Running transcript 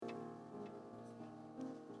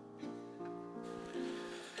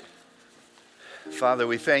Father,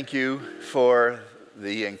 we thank you for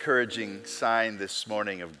the encouraging sign this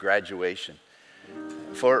morning of graduation.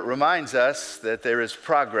 For it reminds us that there is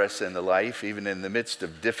progress in the life, even in the midst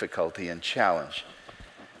of difficulty and challenge.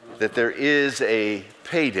 That there is a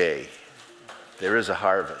payday, there is a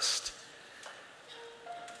harvest.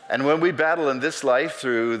 And when we battle in this life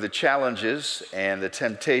through the challenges and the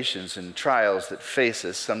temptations and trials that face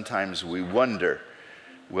us, sometimes we wonder,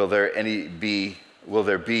 will there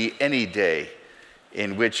be any day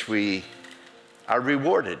in which we are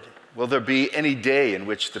rewarded? Will there be any day in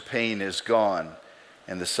which the pain is gone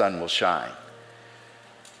and the sun will shine?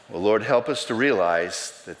 Well, Lord, help us to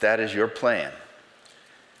realize that that is your plan.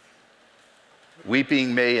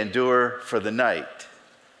 Weeping may endure for the night,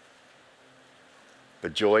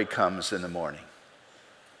 but joy comes in the morning.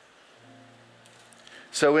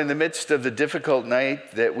 So in the midst of the difficult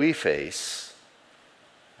night that we face,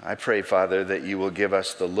 I pray, Father, that you will give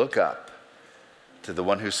us the look up to the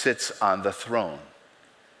one who sits on the throne,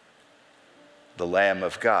 the Lamb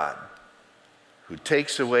of God, who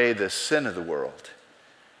takes away the sin of the world,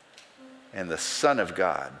 and the Son of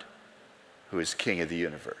God, who is King of the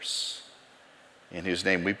universe. In whose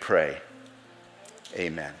name we pray,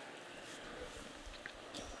 amen.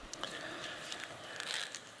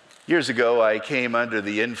 Years ago, I came under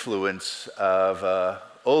the influence of an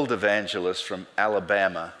old evangelist from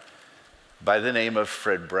Alabama by the name of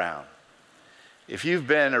Fred Brown. If you've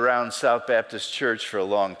been around South Baptist Church for a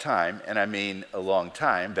long time, and I mean a long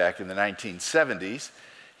time, back in the 1970s,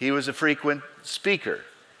 he was a frequent speaker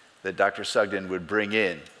that Dr. Sugden would bring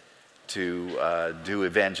in to do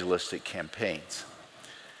evangelistic campaigns.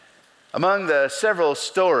 Among the several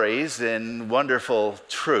stories and wonderful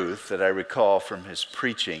truth that I recall from his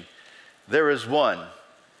preaching, there is one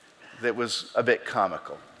that was a bit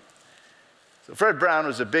comical. So Fred Brown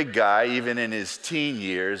was a big guy, even in his teen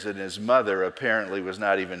years, and his mother apparently was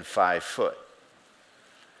not even 5 foot.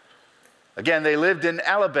 Again, they lived in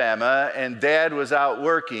Alabama, and Dad was out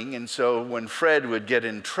working, and so when Fred would get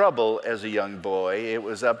in trouble as a young boy, it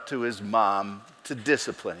was up to his mom to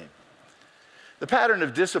discipline him. The pattern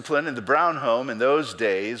of discipline in the Brown home in those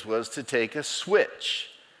days was to take a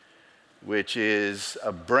switch, which is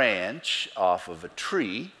a branch off of a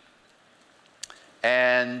tree,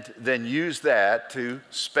 and then use that to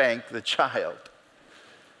spank the child.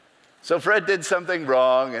 So Fred did something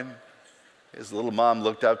wrong, and his little mom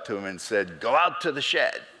looked up to him and said, "Go out to the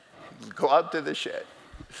shed. Go out to the shed."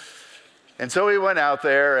 And so he went out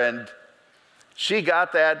there, and she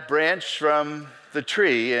got that branch from the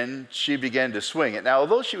tree, and she began to swing it. Now,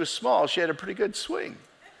 although she was small, she had a pretty good swing.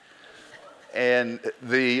 And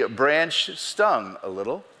the branch stung a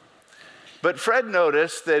little. But Fred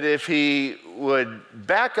noticed that if he would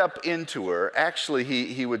back up into her, actually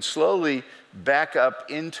he would slowly back up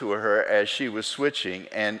into her as she was switching,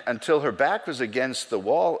 and until her back was against the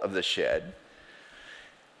wall of the shed.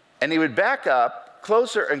 And he would back up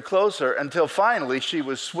closer and closer until finally she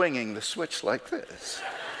was swinging the switch like this.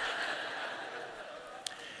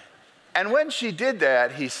 And when she did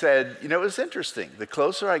that, he said, it was interesting. The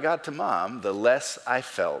closer I got to Mom, the less I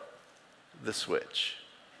felt the switch.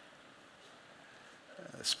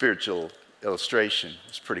 The spiritual illustration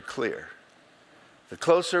is pretty clear. The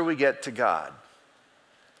closer we get to God,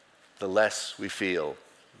 the less we feel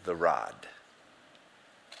the rod.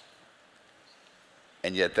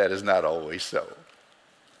 And yet that is not always so.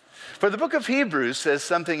 For the book of Hebrews says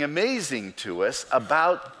something amazing to us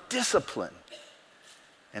about discipline.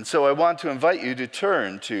 And so I want to invite you to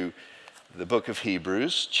turn to the book of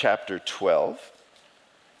Hebrews, chapter 12.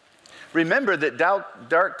 Remember that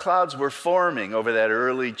dark clouds were forming over that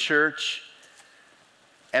early church,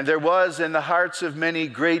 and there was in the hearts of many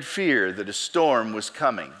great fear that a storm was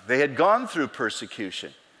coming. They had gone through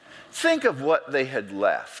persecution. Think of what they had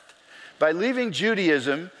left. By leaving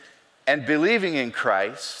Judaism and believing in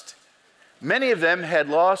Christ, many of them had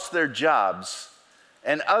lost their jobs,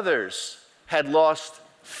 and others had lost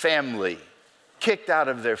family, kicked out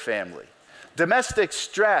of their family. Domestic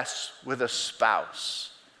stress with a spouse.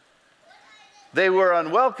 They were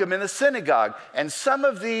unwelcome in the synagogue, and some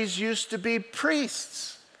of these used to be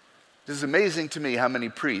priests. It is amazing to me how many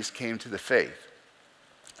priests came to the faith.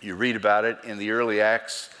 You read about it in the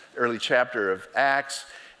early chapter of Acts,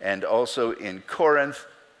 and also in Corinth,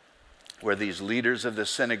 where these leaders of the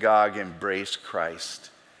synagogue embraced Christ.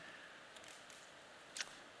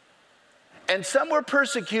 And some were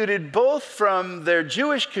persecuted both from their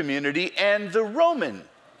Jewish community and the Roman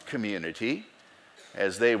community,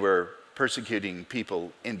 as they were persecuting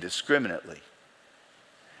people indiscriminately.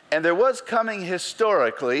 And there was coming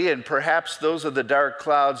historically, and perhaps those are the dark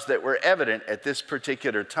clouds that were evident at this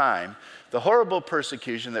particular time, the horrible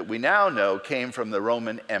persecution that we now know came from the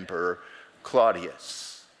Roman Emperor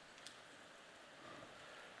Claudius.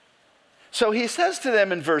 So he says to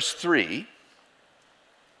them in verse 3,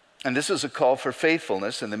 and this is a call for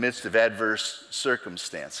faithfulness in the midst of adverse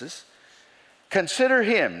circumstances, consider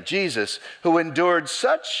him, Jesus, who endured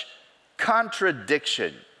such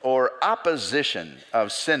contradiction or opposition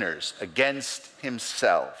of sinners against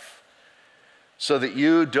himself, so that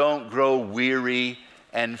you don't grow weary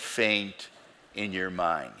and faint in your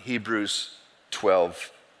mind. Hebrews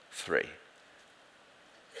 12:3.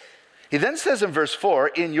 He then says in verse 4,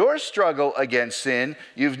 in your struggle against sin,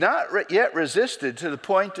 you've not yet resisted to the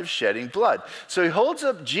point of shedding blood. So he holds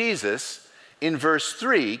up Jesus in verse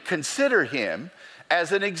 3, consider him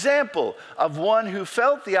as an example of one who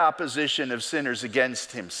felt the opposition of sinners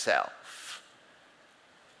against himself.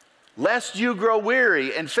 Lest you grow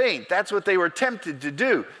weary and faint. That's what they were tempted to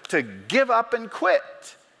do, to give up and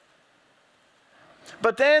quit.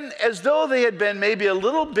 But then, as though they had been maybe a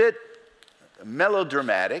little bit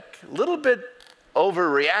melodramatic, a little bit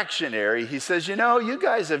overreactionary, he says, you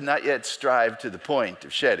guys have not yet strived to the point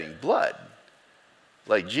of shedding blood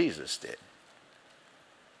like Jesus did.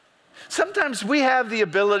 Sometimes we have the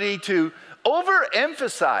ability to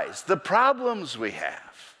overemphasize the problems we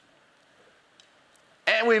have.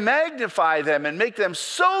 And we magnify them and make them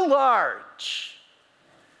so large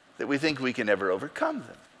that we think we can never overcome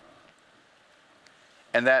them.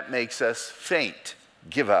 And that makes us faint,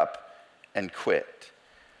 give up, and quit.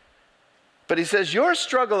 But he says, your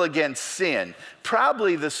struggle against sin,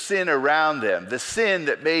 probably the sin around them, the sin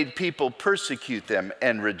that made people persecute them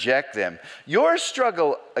and reject them, your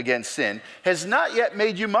struggle against sin has not yet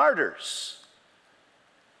made you martyrs.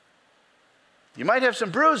 You might have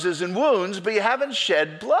some bruises and wounds, but you haven't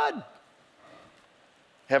shed blood. You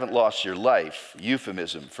haven't lost your life,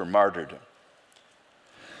 euphemism for martyrdom.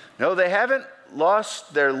 No, they haven't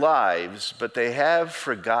lost their lives, but they have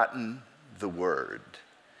forgotten the word.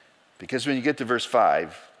 Because when you get to verse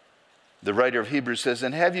 5, the writer of Hebrews says,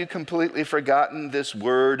 and have you completely forgotten this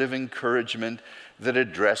word of encouragement that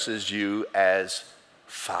addresses you as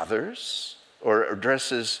fathers? Or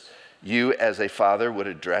addresses you as a father would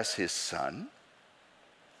address his son?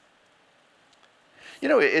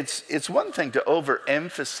 It's one thing to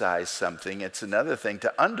overemphasize something. It's another thing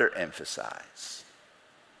to underemphasize.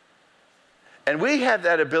 And we have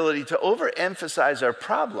that ability to overemphasize our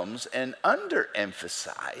problems and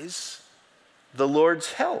underemphasize the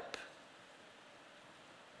Lord's help.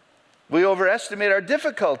 We overestimate our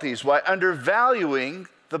difficulties while undervaluing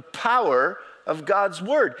the power of God's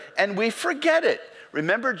word. And we forget it.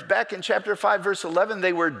 Remember back in chapter 5, verse 11,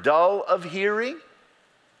 they were dull of hearing?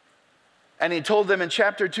 And he told them in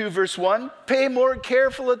chapter 2, verse 1, pay more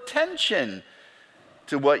careful attention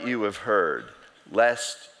to what you have heard,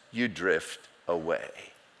 lest you drift away.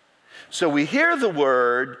 So we hear the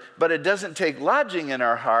word, but it doesn't take lodging in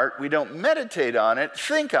our heart. We don't meditate on it,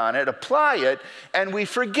 think on it, apply it, and we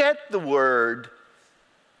forget the word.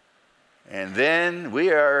 And then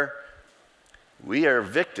we are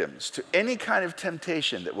victims to any kind of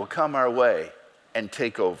temptation that will come our way and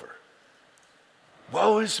take over.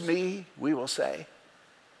 Woe is me, we will say.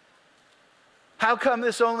 How come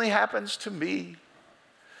this only happens to me?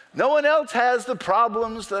 No one else has the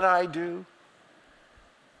problems that I do.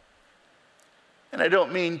 And I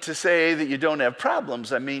don't mean to say that you don't have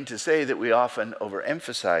problems. I mean to say that we often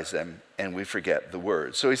overemphasize them and we forget the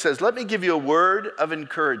word. So he says, let me give you a word of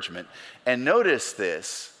encouragement. And notice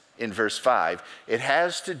this in verse 5. It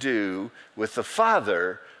has to do with the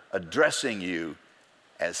Father addressing you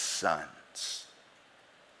as sons.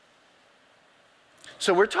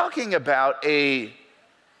 So we're talking about a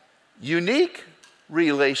unique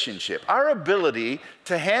relationship. Our ability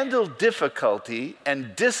to handle difficulty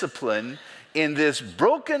and discipline in this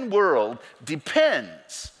broken world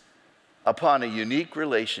depends upon a unique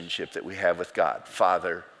relationship that we have with God,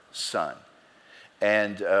 Father, Son.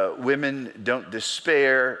 And women, don't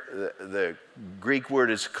despair. The Greek word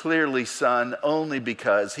is clearly son, only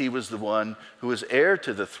because he was the one who was heir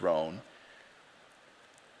to the throne.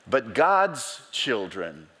 But God's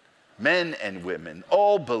children, men and women,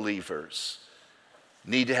 all believers,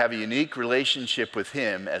 need to have a unique relationship with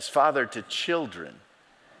him as father to children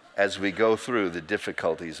as we go through the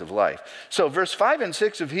difficulties of life. So verse 5 and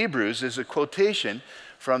 6 of Hebrews is a quotation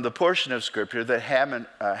from the portion of Scripture that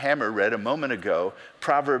Hammer read a moment ago,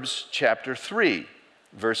 Proverbs chapter 3,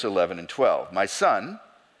 verse 11 and 12. My son,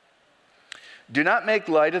 do not make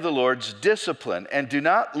light of the Lord's discipline, and do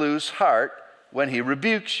not lose heart when he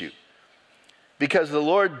rebukes you. because the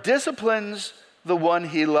Lord disciplines the one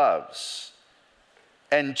he loves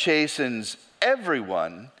and chastens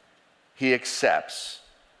everyone he accepts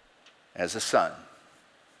as a son.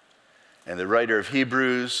 And the writer of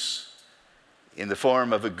Hebrews, in the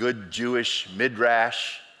form of a good Jewish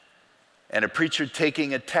midrash and a preacher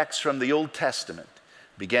taking a text from the Old Testament,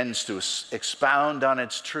 begins to expound on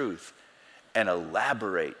its truth and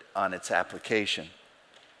elaborate on its application.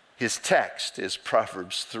 His text is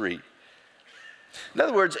Proverbs 3. In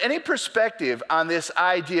other words, any perspective on this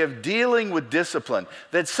idea of dealing with discipline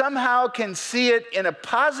that somehow can see it in a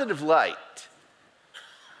positive light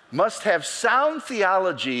must have sound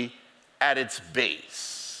theology at its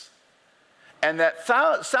base. And that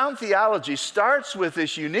sound theology starts with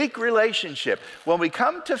this unique relationship. When we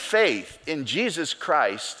come to faith in Jesus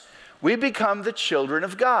Christ, we become the children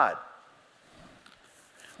of God.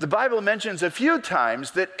 The Bible mentions a few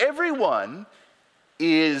times that everyone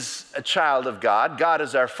is a child of God. God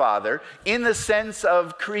is our Father in the sense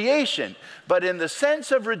of creation. But in the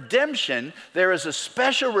sense of redemption, there is a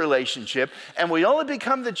special relationship, and we only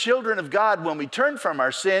become the children of God when we turn from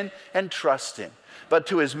our sin and trust him. But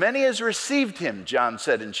to as many as received him, John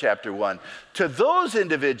said in chapter 1, to those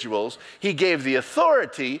individuals he gave the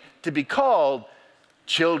authority to be called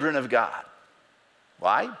children of God.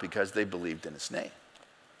 Why? Because they believed in his name.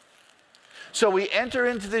 So we enter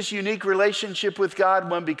into this unique relationship with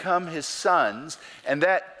God when we become his sons, and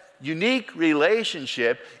that unique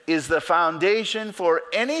relationship is the foundation for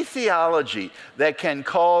any theology that can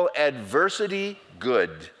call adversity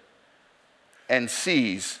good and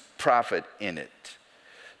sees profit in it.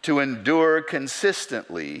 To endure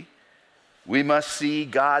consistently, we must see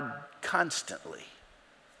God constantly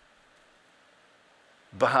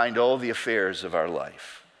behind all the affairs of our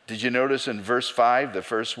life. Did you notice in verse 5, the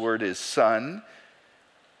first word is son,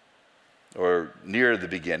 or near the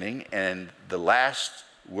beginning, and the last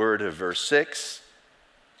word of verse 6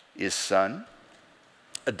 is son.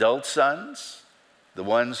 Adult sons, the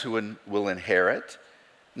ones who will inherit,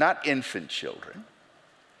 not infant children.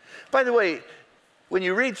 By the way, when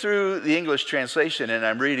you read through the English translation, and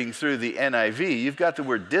I'm reading through the NIV, you've got the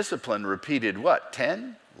word discipline repeated,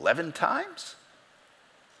 10, 11 times?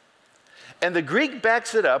 And the Greek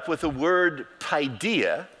backs it up with the word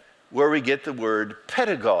paideia, where we get the word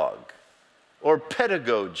pedagogue or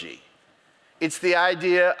pedagogy. It's the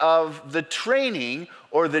idea of the training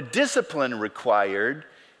or the discipline required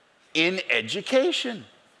in education.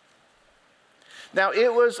 Now,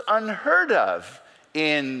 it was unheard of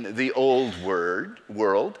in the old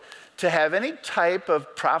world to have any type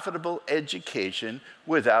of profitable education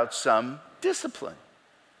without some discipline.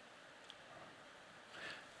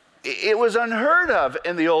 It was unheard of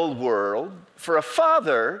in the old world for a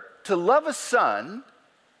father to love a son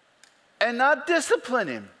and not discipline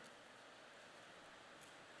him.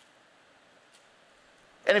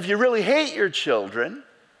 And if you really hate your children,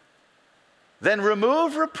 then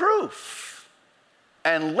remove reproof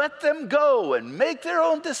and let them go and make their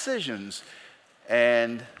own decisions,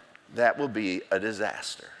 and that will be a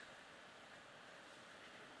disaster.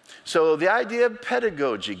 So the idea of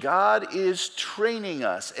pedagogy, God is training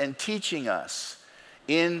us and teaching us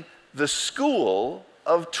in the school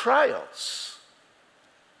of trials.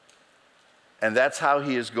 And that's how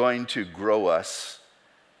he is going to grow us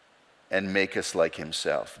and make us like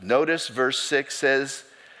himself. Notice verse 6 says,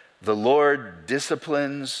 the Lord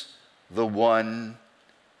disciplines the ones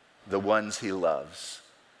he loves.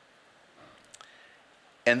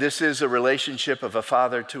 And this is a relationship of a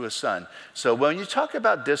father to a son. So when you talk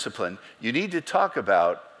about discipline, you need to talk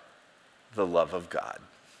about the love of God.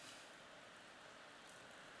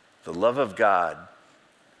 The love of God,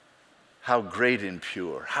 how great and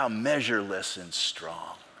pure, how measureless and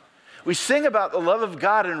strong. We sing about the love of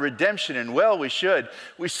God and redemption, and well, we should.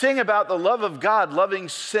 We sing about the love of God loving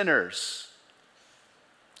sinners.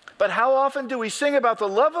 But how often do we sing about the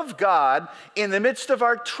love of God in the midst of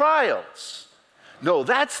our trials? No,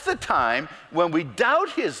 that's the time when we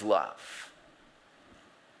doubt his love.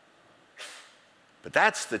 But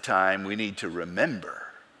that's the time we need to remember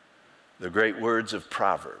the great words of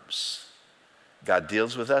Proverbs. God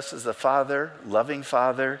deals with us as a father, loving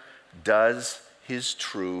father, does his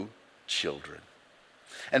true children.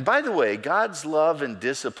 And by the way, God's love and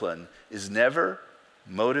discipline is never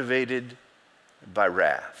motivated by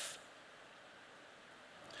wrath.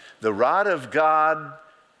 The rod of God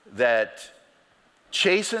that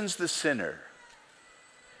chastens the sinner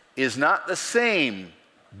is not the same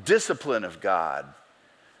discipline of God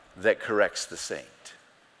that corrects the saint.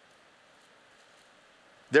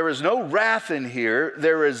 There is no wrath in here,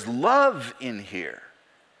 there is love in here.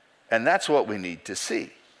 And that's what we need to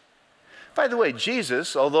see. By the way,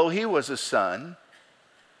 Jesus, although he was a son,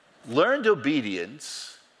 learned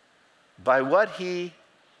obedience by what he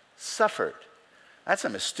suffered. That's a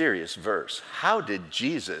mysterious verse. How did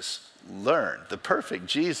Jesus learn? The perfect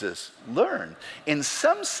Jesus learned. In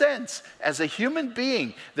some sense, as a human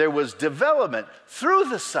being, there was development through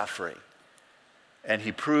the suffering, and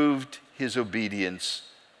he proved his obedience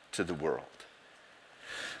to the world.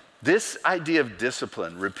 This idea of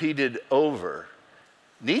discipline, repeated over,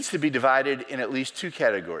 needs to be divided in at least two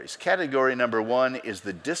categories. Category number one is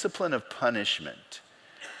the discipline of punishment,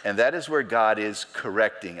 and that is where God is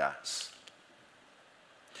correcting us.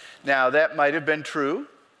 Now, that might have been true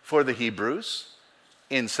for the Hebrews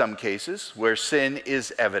in some cases where sin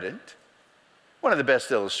is evident. One of the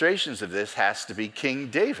best illustrations of this has to be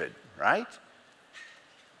King David, right?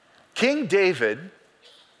 King David,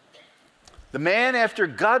 the man after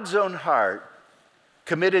God's own heart,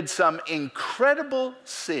 committed some incredible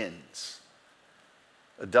sins: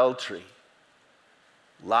 adultery,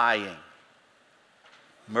 lying,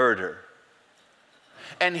 murder.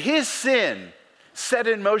 And his sin set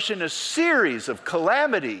in motion a series of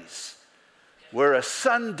calamities where a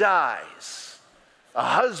son dies, a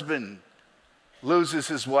husband loses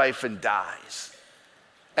his wife and dies,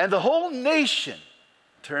 and the whole nation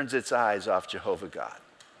turns its eyes off Jehovah God.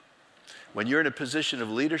 When you're in a position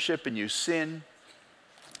of leadership and you sin,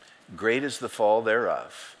 great is the fall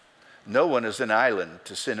thereof. No one is an island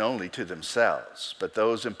to sin only to themselves, but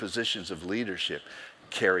those in positions of leadership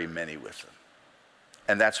carry many with them.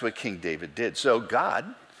 And that's what King David did. So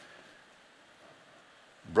God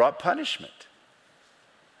brought punishment.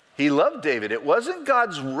 He loved David. It wasn't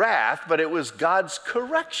God's wrath, but it was God's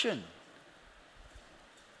correction.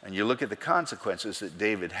 And you look at the consequences that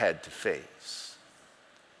David had to face.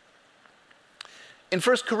 In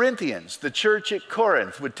 1 Corinthians, the church at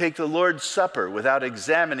Corinth would take the Lord's Supper without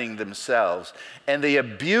examining themselves, and they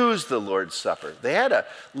abused the Lord's Supper. They had a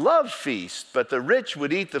love feast, but the rich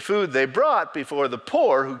would eat the food they brought before the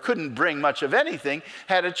poor, who couldn't bring much of anything,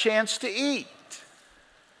 had a chance to eat.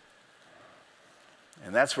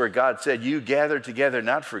 And that's where God said, you gather together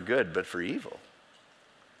not for good, but for evil.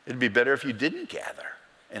 It'd be better if you didn't gather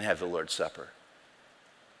and have the Lord's Supper,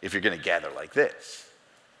 if you're going to gather like this.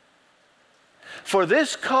 For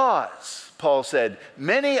this cause, Paul said,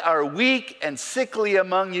 many are weak and sickly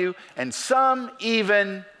among you, and some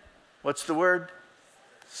even, what's the word?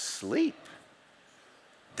 Sleep.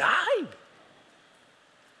 Died.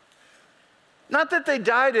 Not that they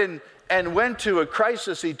died and went to a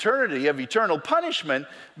crisis eternity of eternal punishment,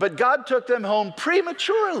 but God took them home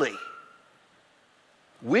prematurely.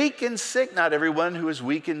 Weak and sick. Not everyone who is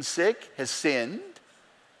weak and sick has sinned.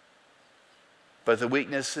 But the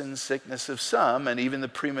weakness and sickness of some, and even the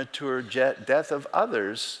premature death of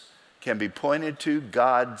others, can be pointed to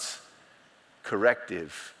God's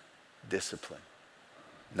corrective discipline.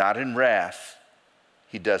 Not in wrath,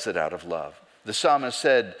 he does it out of love. The psalmist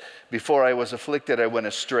said, before I was afflicted, I went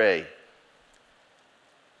astray.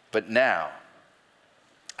 But now,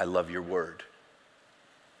 I love your word.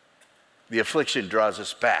 The affliction draws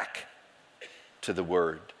us back to the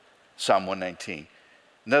word. Psalm 119.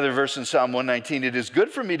 Another verse in Psalm 119, it is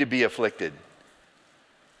good for me to be afflicted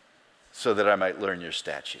so that I might learn your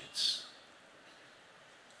statutes.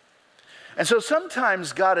 And so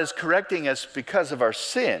sometimes God is correcting us because of our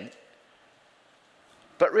sin,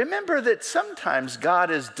 but remember that sometimes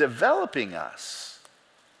God is developing us.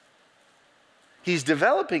 He's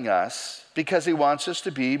developing us because he wants us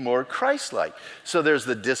to be more Christ-like. So there's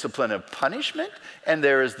the discipline of punishment, and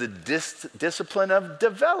there is the discipline of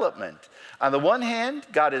development. On the one hand,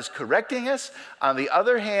 God is correcting us. On the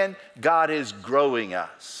other hand, God is growing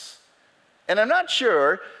us. And I'm not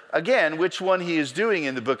sure, again, which one he is doing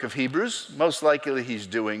in the book of Hebrews. Most likely he's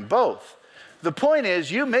doing both. The point is,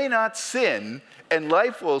 you may not sin, and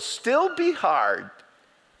life will still be hard.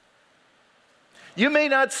 You may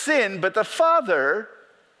not sin, but the Father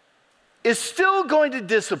is still going to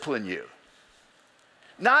discipline you.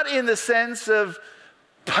 Not in the sense of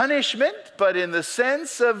punishment, but in the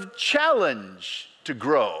sense of challenge to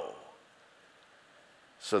grow.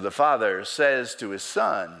 So the father says to his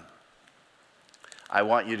son, I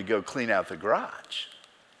want you to go clean out the garage.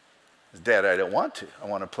 Dad, I don't want to. I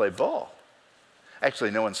want to play ball.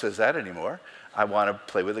 Actually, no one says that anymore. I want to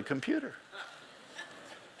play with a computer.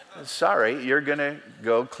 Sorry, you're going to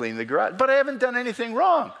go clean the garage. But I haven't done anything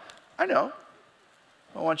wrong. I know.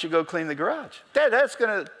 I want you to go clean the garage. Dad, that's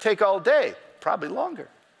going to take all day. Probably longer.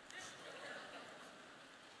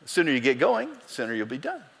 The sooner you get going, the sooner you'll be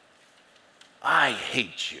done. I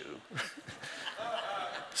hate you,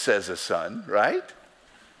 says a son, right?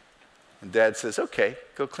 And Dad says, okay,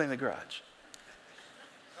 go clean the garage.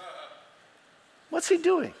 What's he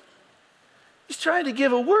doing? He's trying to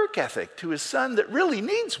give a work ethic to his son that really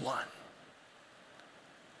needs one.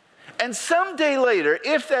 And someday later,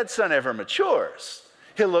 if that son ever matures,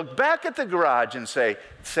 he'll look back at the garage and say,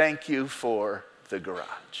 thank you for the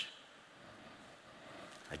garage.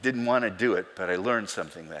 I didn't want to do it, but I learned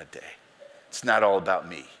something that day. It's not all about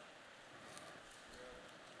me.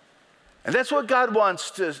 And that's what God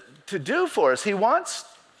wants to do for us. He wants,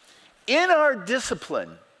 in our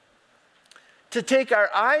discipline, to take our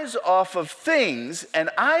eyes off of things and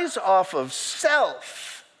eyes off of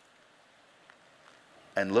self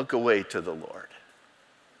and look away to the Lord.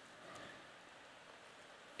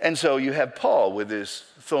 And so you have Paul with his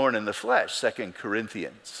thorn in the flesh, 2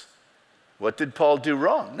 Corinthians. What did Paul do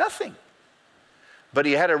wrong? Nothing. But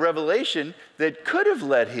he had a revelation that could have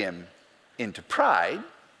led him into pride.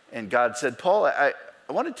 And God said, Paul, I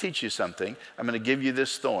want to teach you something. I'm going to give you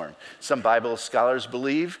this thorn. Some Bible scholars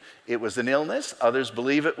believe it was an illness. Others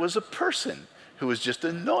believe it was a person who was just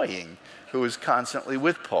annoying, who was constantly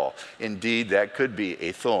with Paul. Indeed, that could be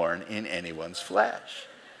a thorn in anyone's flesh.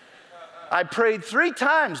 I prayed 3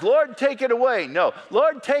 times, Lord, take it away. No.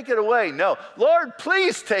 Lord, take it away. No. Lord,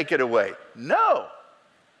 please take it away. No.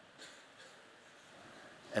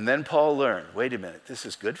 And then Paul learned, wait a minute, this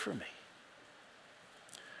is good for me.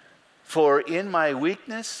 For in my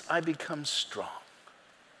weakness, I become strong,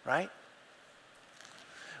 right?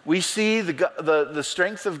 We see the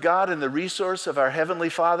strength of God and the resource of our Heavenly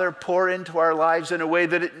Father pour into our lives in a way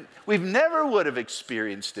that we've never would have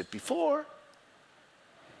experienced it before.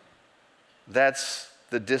 That's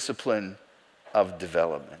the discipline of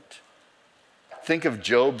development. Think of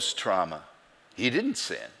Job's trauma. He didn't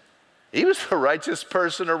sin. He was the righteous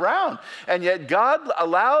person around. And yet God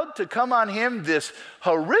allowed to come on him this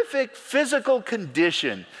horrific physical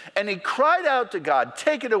condition. And he cried out to God,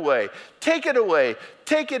 take it away, take it away,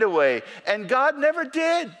 take it away. And God never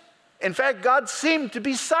did. In fact, God seemed to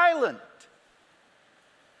be silent.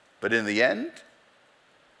 But in the end,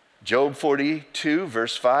 Job 42,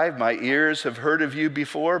 verse 5, my ears have heard of you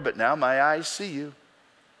before, but now my eyes see you.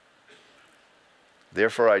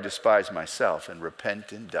 Therefore I despise myself and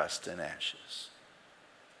repent in dust and ashes.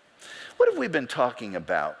 What have we been talking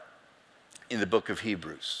about in the book of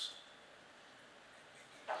Hebrews?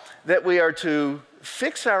 That we are to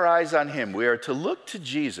fix our eyes on him. We are to look to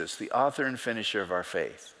Jesus, the author and finisher of our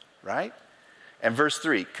faith, right? And verse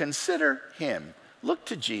 3, consider him. Look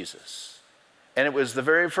to Jesus. And it was the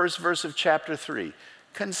very first verse of chapter 3.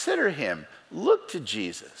 Consider him. Look to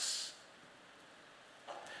Jesus.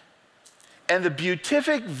 And the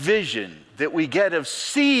beatific vision that we get of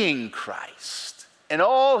seeing Christ in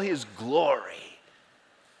all his glory,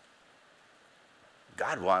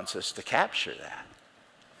 God wants us to capture that.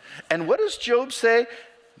 And what does Job say?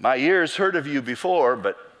 My ears heard of you before,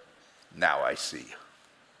 but now I see you.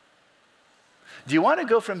 Do you want to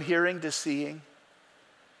go from hearing to seeing?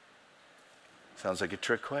 Sounds like a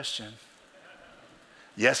trick question.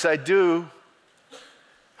 Yes, I do.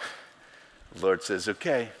 The Lord says,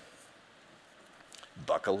 okay.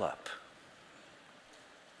 Buckle up.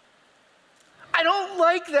 I don't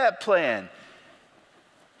like that plan.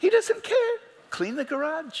 He doesn't care. Clean the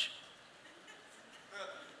garage.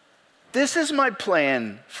 This is my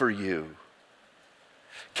plan for you.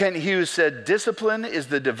 Kent Hughes said, discipline is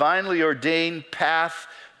the divinely ordained path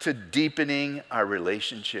to deepening our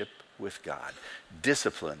relationship with God.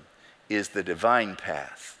 Discipline is the divine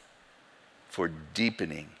path for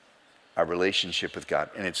deepening our relationship with God.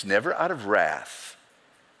 And it's never out of wrath.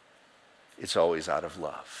 It's always out of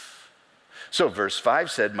love. So verse 5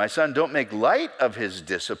 said, my son, don't make light of his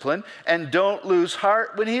discipline and don't lose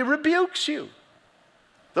heart when he rebukes you.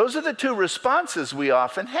 Those are the 2 responses we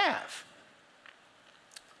often have.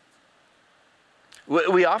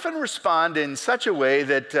 We often respond in such a way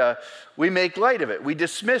that we make light of it. We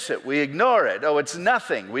dismiss it. We ignore it. Oh, it's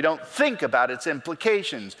nothing. We don't think about its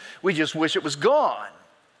implications. We just wish it was gone,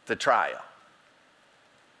 the trial.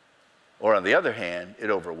 Or on the other hand, it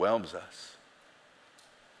overwhelms us.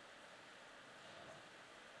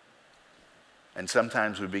 And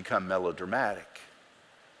sometimes we become melodramatic.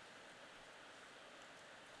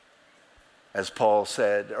 As Paul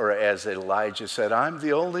said, or as Elijah said, I'm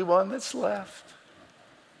the only one that's left.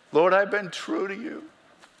 Lord, I've been true to you.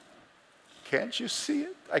 Can't you see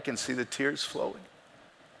it? I can see the tears flowing.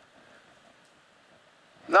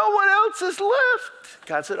 No one else is left.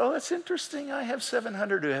 God said, oh, that's interesting. I have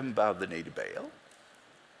 700 who haven't bowed the knee to Baal.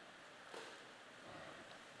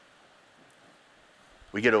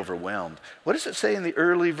 We get overwhelmed. What does it say in the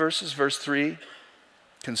early verses? Verse 3,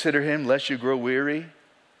 consider him lest you grow weary.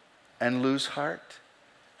 and lose heart?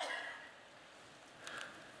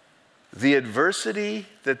 The adversity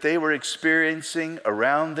that they were experiencing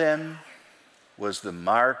around them was the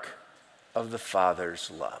mark of the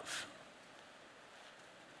Father's love.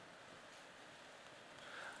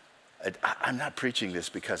 I'm not preaching this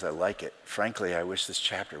because I like it. Frankly, I wish this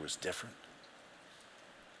chapter was different.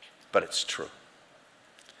 But it's true.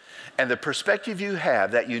 And the perspective you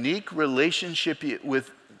have, that unique relationship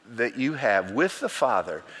that you have with the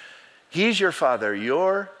Father, He's your Father,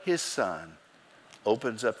 you're His Son,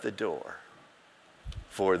 opens up the door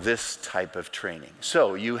for this type of training.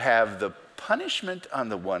 So you have the punishment on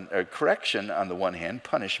the one, or correction on the one hand,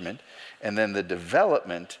 punishment, and then the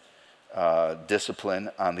development, discipline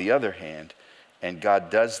on the other hand, and God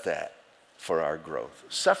does that for our growth.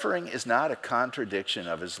 Suffering is not a contradiction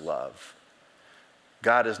of His love.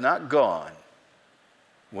 God is not gone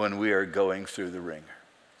when we are going through the ringer.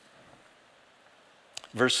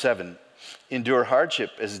 Verse 7, endure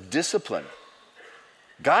hardship as discipline.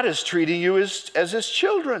 God is treating you as His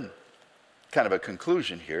children. Kind of a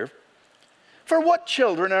conclusion here. For what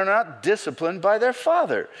children are not disciplined by their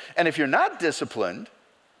father? And if you're not disciplined,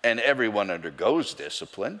 and everyone undergoes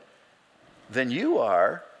discipline, then you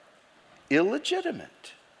are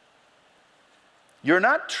illegitimate. You're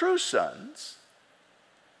not true sons,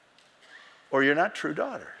 or you're not true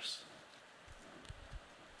daughters.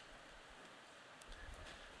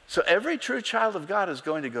 So every true child of God is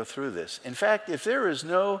going to go through this. In fact, if there is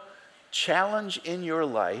no challenge in your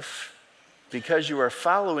life because you are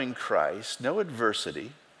following Christ, no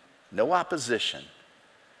adversity, no opposition,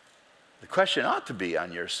 the question ought to be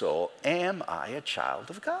on your soul, am I a child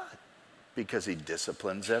of God? Because He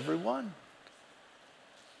disciplines everyone.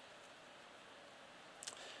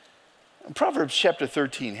 Proverbs chapter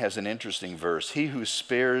 13 has an interesting verse. He who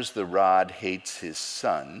spares the rod hates his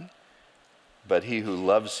son, but he who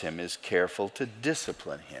loves him is careful to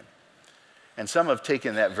discipline him. And some have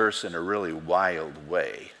taken that verse in a really wild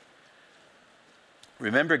way.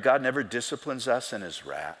 Remember, God never disciplines us in His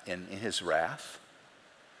wrath.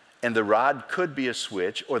 And the rod could be a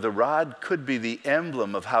switch, or the rod could be the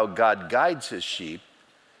emblem of how God guides His sheep,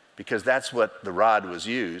 because that's what the rod was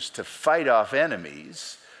used, to fight off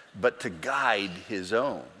enemies, but to guide His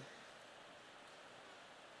own.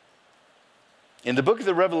 In the book of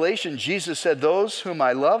the Revelation, Jesus said, those whom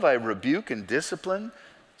I love, I rebuke and discipline,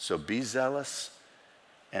 so be zealous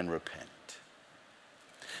and repent.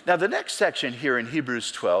 Now, the next section here in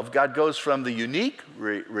Hebrews 12, God goes from the unique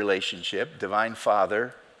relationship, divine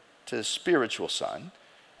Father, to spiritual Son,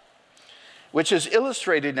 which is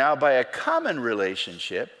illustrated now by a common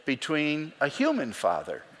relationship between a human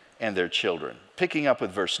father and their children. Picking up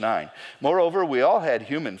with verse 9. Moreover, we all had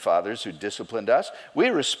human fathers who disciplined us. We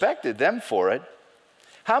respected them for it.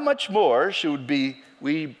 How much more should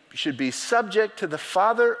we should be subject to the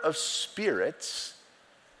Father of spirits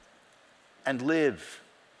and live?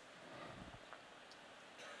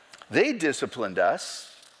 They disciplined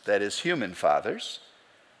us, that is, human fathers,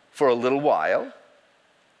 for a little while,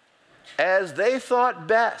 as they thought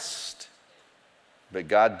best. But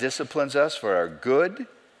God disciplines us for our good,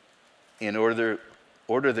 in order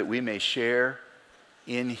that we may share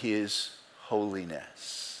in His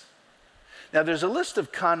holiness. Now, there's a list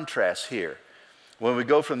of contrasts here. When we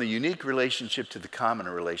go from the unique relationship to the common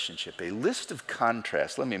relationship, a list of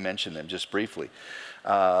contrasts. Let me mention them just briefly.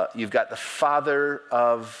 You've got the father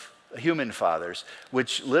of human fathers,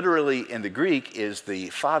 which literally in the Greek is the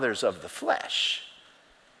fathers of the flesh,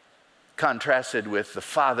 contrasted with the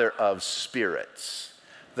father of spirits.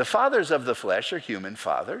 The fathers of the flesh are human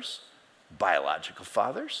fathers, biological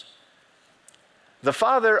fathers. The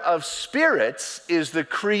Father of spirits is the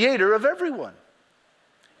creator of everyone.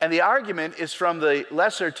 And the argument is from the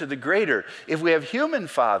lesser to the greater. If we have human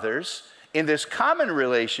fathers in this common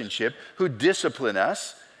relationship who discipline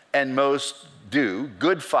us, and most do,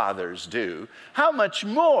 good fathers do, how much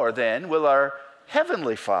more then will our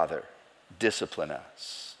heavenly Father discipline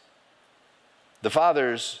us? The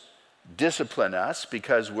fathers discipline us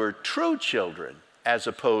because we're true children as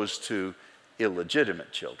opposed to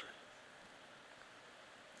illegitimate children.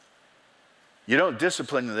 You don't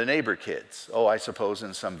discipline the neighbor kids. Oh, I suppose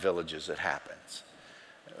in some villages it happens,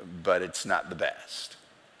 but it's not the best.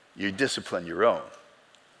 You discipline your own.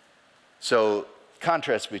 So,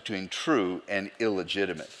 contrast between true and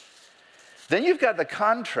illegitimate. Then you've got the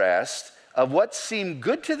contrast of what seemed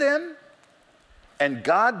good to them and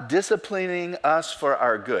God disciplining us for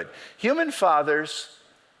our good. Human fathers,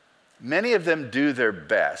 many of them do their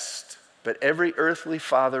best, but every earthly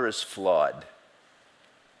father is flawed.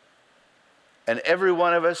 And every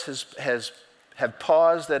one of us has have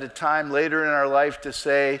paused at a time later in our life to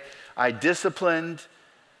say, I disciplined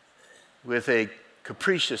with a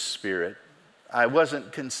capricious spirit. I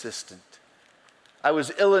wasn't consistent. I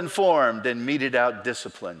was ill-informed and meted out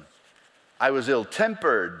discipline. I was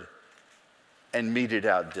ill-tempered and meted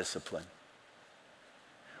out discipline.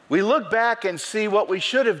 We look back and see what we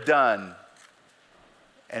should have done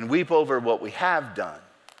and weep over what we have done.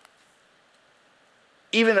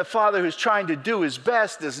 Even a father who's trying to do his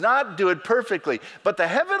best does not do it perfectly. But the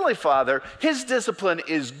Heavenly Father, his discipline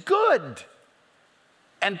is good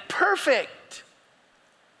and perfect.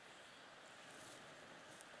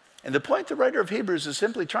 And the point the writer of Hebrews is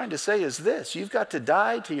simply trying to say is this: you've got to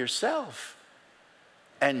die to yourself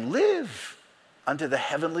and live unto the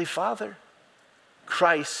Heavenly Father.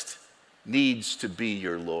 Christ needs to be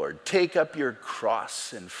your Lord. Take up your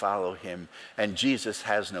cross and follow him. And Jesus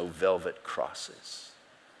has no velvet crosses.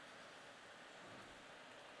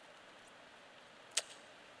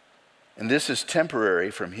 And this is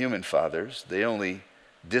temporary from human fathers. They only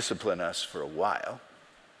discipline us for a while.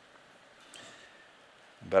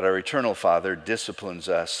 But our eternal Father disciplines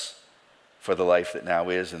us for the life that now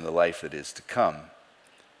is and the life that is to come.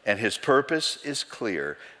 And his purpose is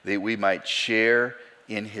clear, that we might share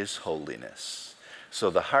in his holiness.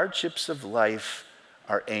 So the hardships of life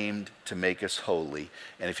are aimed to make us holy.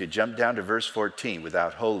 And if you jump down to verse 14,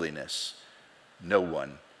 without holiness, no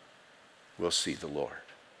one will see the Lord.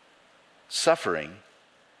 Suffering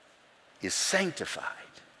is sanctified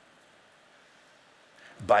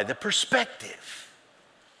by the perspective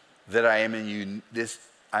that I'm in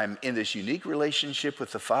this unique relationship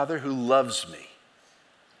with the Father who loves me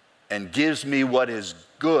and gives me what is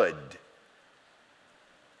good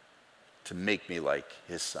to make me like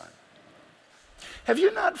his Son. Have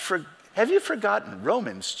you forgotten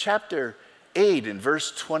Romans chapter 8 and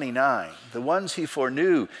verse 29? The ones he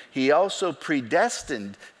foreknew, he also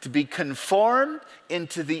predestined to be conformed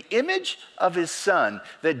into the image of his Son,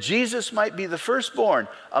 that Jesus might be the firstborn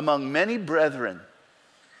among many brethren.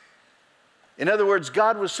 In other words,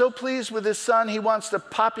 God was so pleased with his Son, he wants to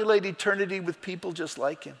populate eternity with people just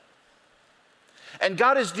like him. And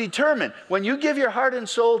God is determined, when you give your heart and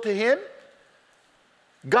soul to him,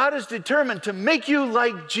 God is determined to make you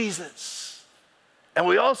like Jesus. And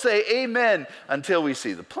we all say amen until we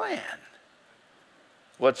see the plan.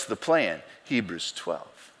 What's the plan? Hebrews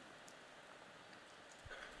 12.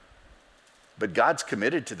 But God's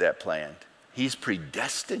committed to that plan. He's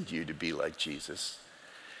predestined you to be like Jesus.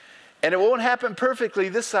 And it won't happen perfectly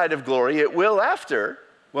this side of glory. It will after.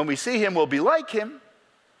 When we see him, we'll be like him,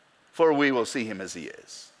 for we will see him as he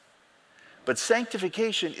is. But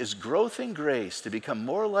sanctification is growth in grace to become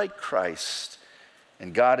more like Christ.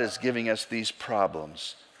 And God is giving us these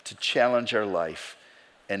problems to challenge our life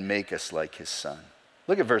and make us like his Son.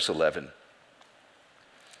 Look at verse 11.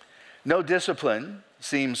 No discipline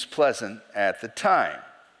seems pleasant at the time,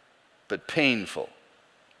 but painful.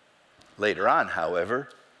 Later on, however,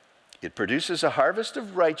 it produces a harvest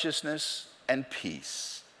of righteousness and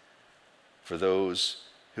peace for those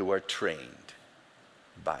who are trained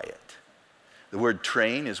by it. The word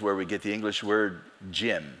train is where we get the English word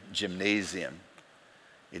gymnasium.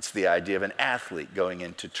 It's the idea of an athlete going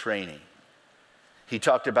into training. He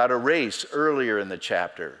talked about a race earlier in the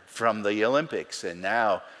chapter from the Olympics, and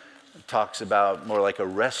now talks about more like a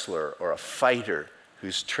wrestler or a fighter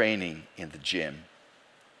who's training in the gym.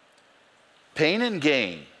 Pain and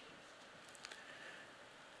gain.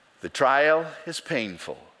 The trial is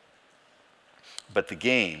painful, but the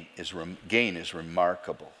gain is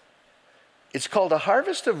remarkable. It's called a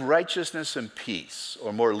harvest of righteousness and peace,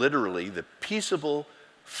 or more literally, the peaceable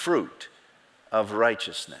fruit of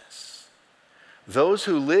righteousness. Those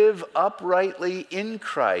who live uprightly in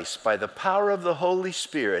Christ by the power of the Holy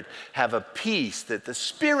Spirit have a peace that the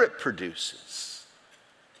Spirit produces,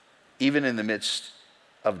 even in the midst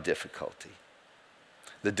of difficulty.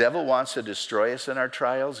 The devil wants to destroy us in our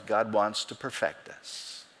trials. God wants to perfect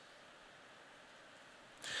us.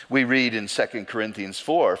 We read in 2 Corinthians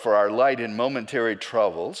 4, for our light and momentary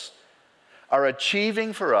troubles are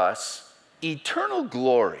achieving for us eternal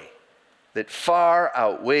glory that far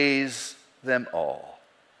outweighs them all.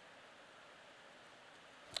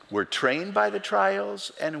 We're trained by the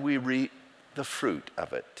trials and we reap the fruit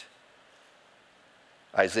of it.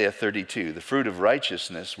 Isaiah 32, the fruit of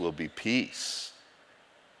righteousness will be peace,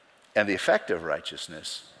 and the effect of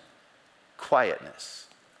righteousness, quietness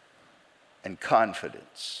and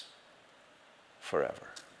confidence forever.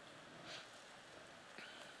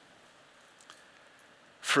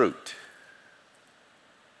 Fruit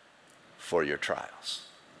for your trials.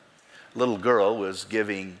 A little girl was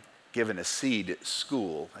giving given a seed at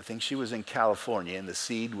school. I think she was in California, and the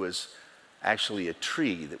seed was actually a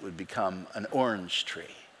tree that would become an orange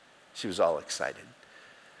tree. She was all excited.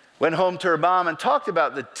 Went home to her mom and talked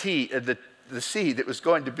about the seed that was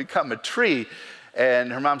going to become a tree.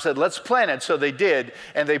 And her mom said, let's plant it. So they did,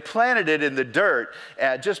 and they planted it in the dirt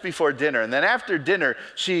just before dinner. And then after dinner,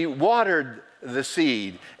 she watered the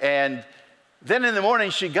seed. And then in the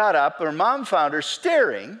morning, she got up. Her mom found her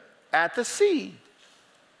staring at the seed.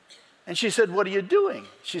 And she said, what are you doing?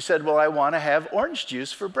 She said, well, I want to have orange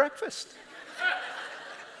juice for breakfast.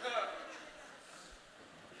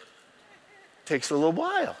 Takes a little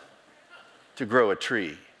while to grow a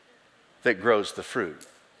tree that grows the fruit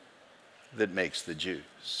that makes the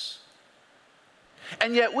juice.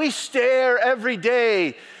 And yet we stare every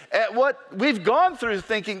day at what we've gone through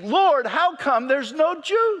thinking, Lord, how come there's no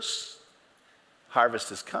juice?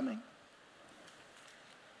 Harvest is coming.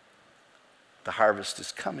 The harvest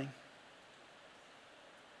is coming.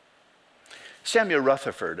 Samuel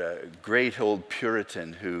Rutherford, a great old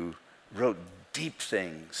Puritan who wrote deep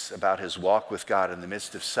things about his walk with God in the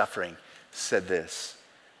midst of suffering, said this: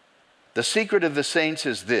 the secret of the saints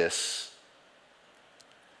is this: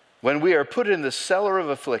 when we are put in the cellar of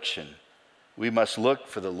affliction, we must look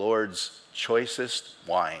for the Lord's choicest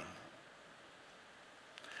wine.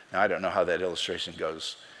 Now, I don't know how that illustration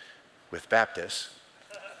goes with Baptists,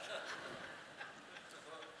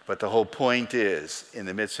 but the whole point is, in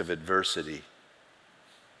the midst of adversity,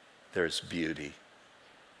 there's beauty.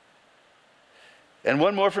 And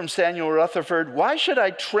one more from Samuel Rutherford: why should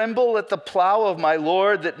I tremble at the plow of my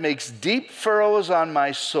Lord that makes deep furrows on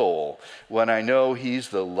my soul when I know he's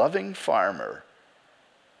the loving farmer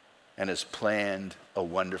and has planned a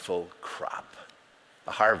wonderful crop,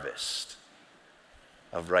 a harvest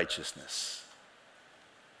of righteousness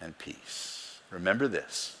and peace? Remember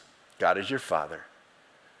this: God is your Father.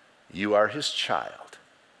 You are his child.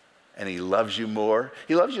 And he loves you more.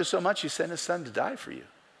 He loves you so much he sent his son to die for you.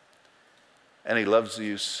 And he loves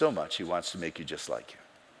you so much, he wants to make you just like him.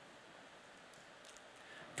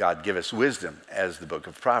 God, give us wisdom, as the book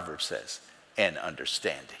of Proverbs says, and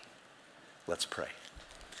understanding. Let's pray.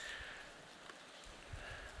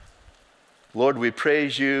 Lord, we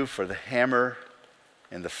praise you for the hammer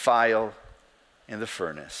and the file and the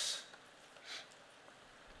furnace.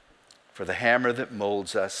 For the hammer that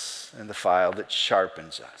molds us, and the file that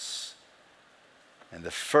sharpens us, and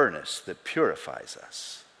the furnace that purifies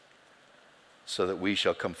us, so that we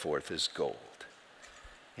shall come forth as gold.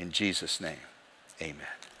 In Jesus' name, amen.